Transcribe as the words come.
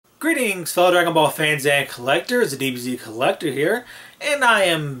Greetings fellow Dragon Ball fans and collectors, the DBZ Collector here, and I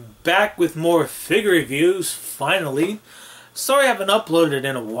am back with more figure reviews, finally. Sorry I haven't uploaded it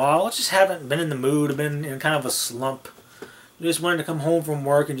in a while, I just haven't been in the mood, I've been in kind of a slump. Just wanted to come home from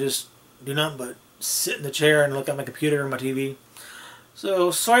work and just do nothing but sit in the chair and look at my computer and my TV.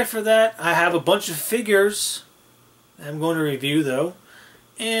 So sorry for that. I have a bunch of figures I'm going to review though,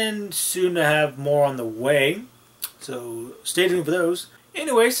 and soon to have more on the way, so stay tuned for those.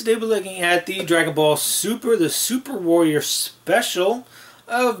 Anyways, today we're looking at the Dragon Ball Super, the Super Warrior Special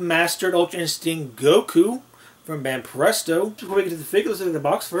of Mastered Ultra Instinct Goku from Band Presto. Before we get to the figure, let's look at the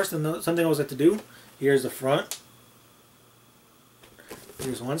box first, and something I always like to do. Here's the front.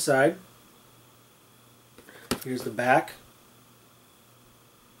 Here's one side. Here's the back.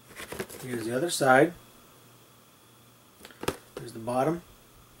 Here's the other side. Here's the bottom.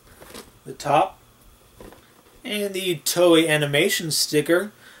 The top. And the Toei animation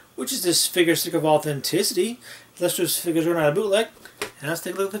sticker, which is this figure sticker of authenticity. Let's just figures run out of bootleg, and let's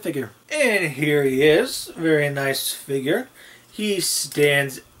take a look at the figure. And here he is, very nice figure. He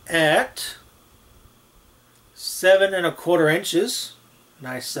stands at 7 1/4 inches,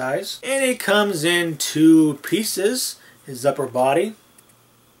 nice size. And he comes in 2 pieces: his upper body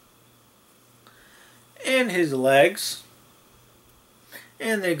and his legs,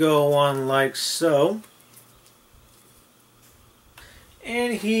 and they go on like so.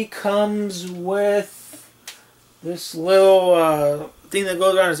 And he comes with this little thing that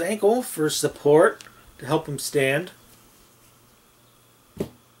goes around his ankle for support to help him stand,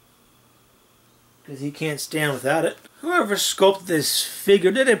 because he can't stand without it. Whoever sculpted this figure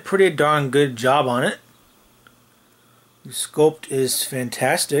did a pretty darn good job on it. The sculpt is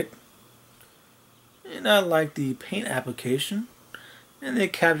fantastic, and I like the paint application, and they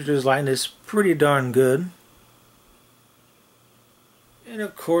captured his likeness pretty darn good. And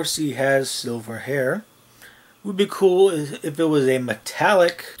of course he has silver hair. Would be cool if it was a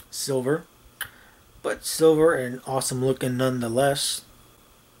metallic silver, but silver and awesome looking nonetheless.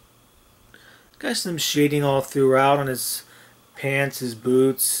 Got some shading all throughout on his pants, his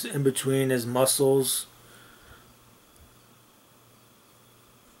boots, in between his muscles.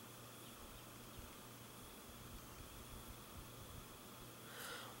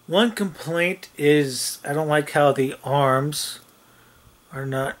 One complaint is I don't like how the arms are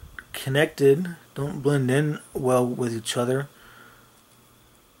not connected, don't blend in well with each other.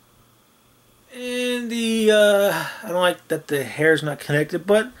 And I don't like that the hair's not connected,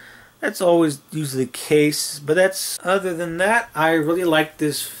 but that's always usually the case. But other than that, I really like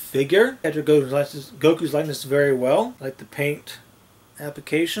this figure. Captured Goku's likeness very well. I like the paint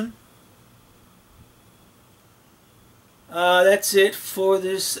application. That's it for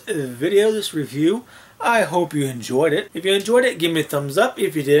this video, this review. I hope you enjoyed it. If you enjoyed it, give me a thumbs up.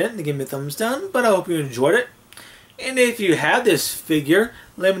 If you didn't, then give me a thumbs down. But I hope you enjoyed it. And if you have this figure,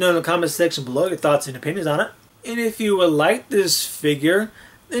 let me know in the comment section below your thoughts and opinions on it. And if you would like this figure,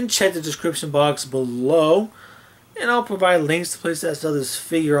 then check the description box below, and I'll provide links to places that sell this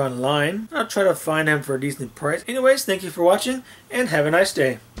figure online. I'll try to find them for a decent price. Anyways, thank you for watching, and have a nice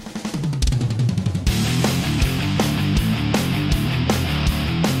day.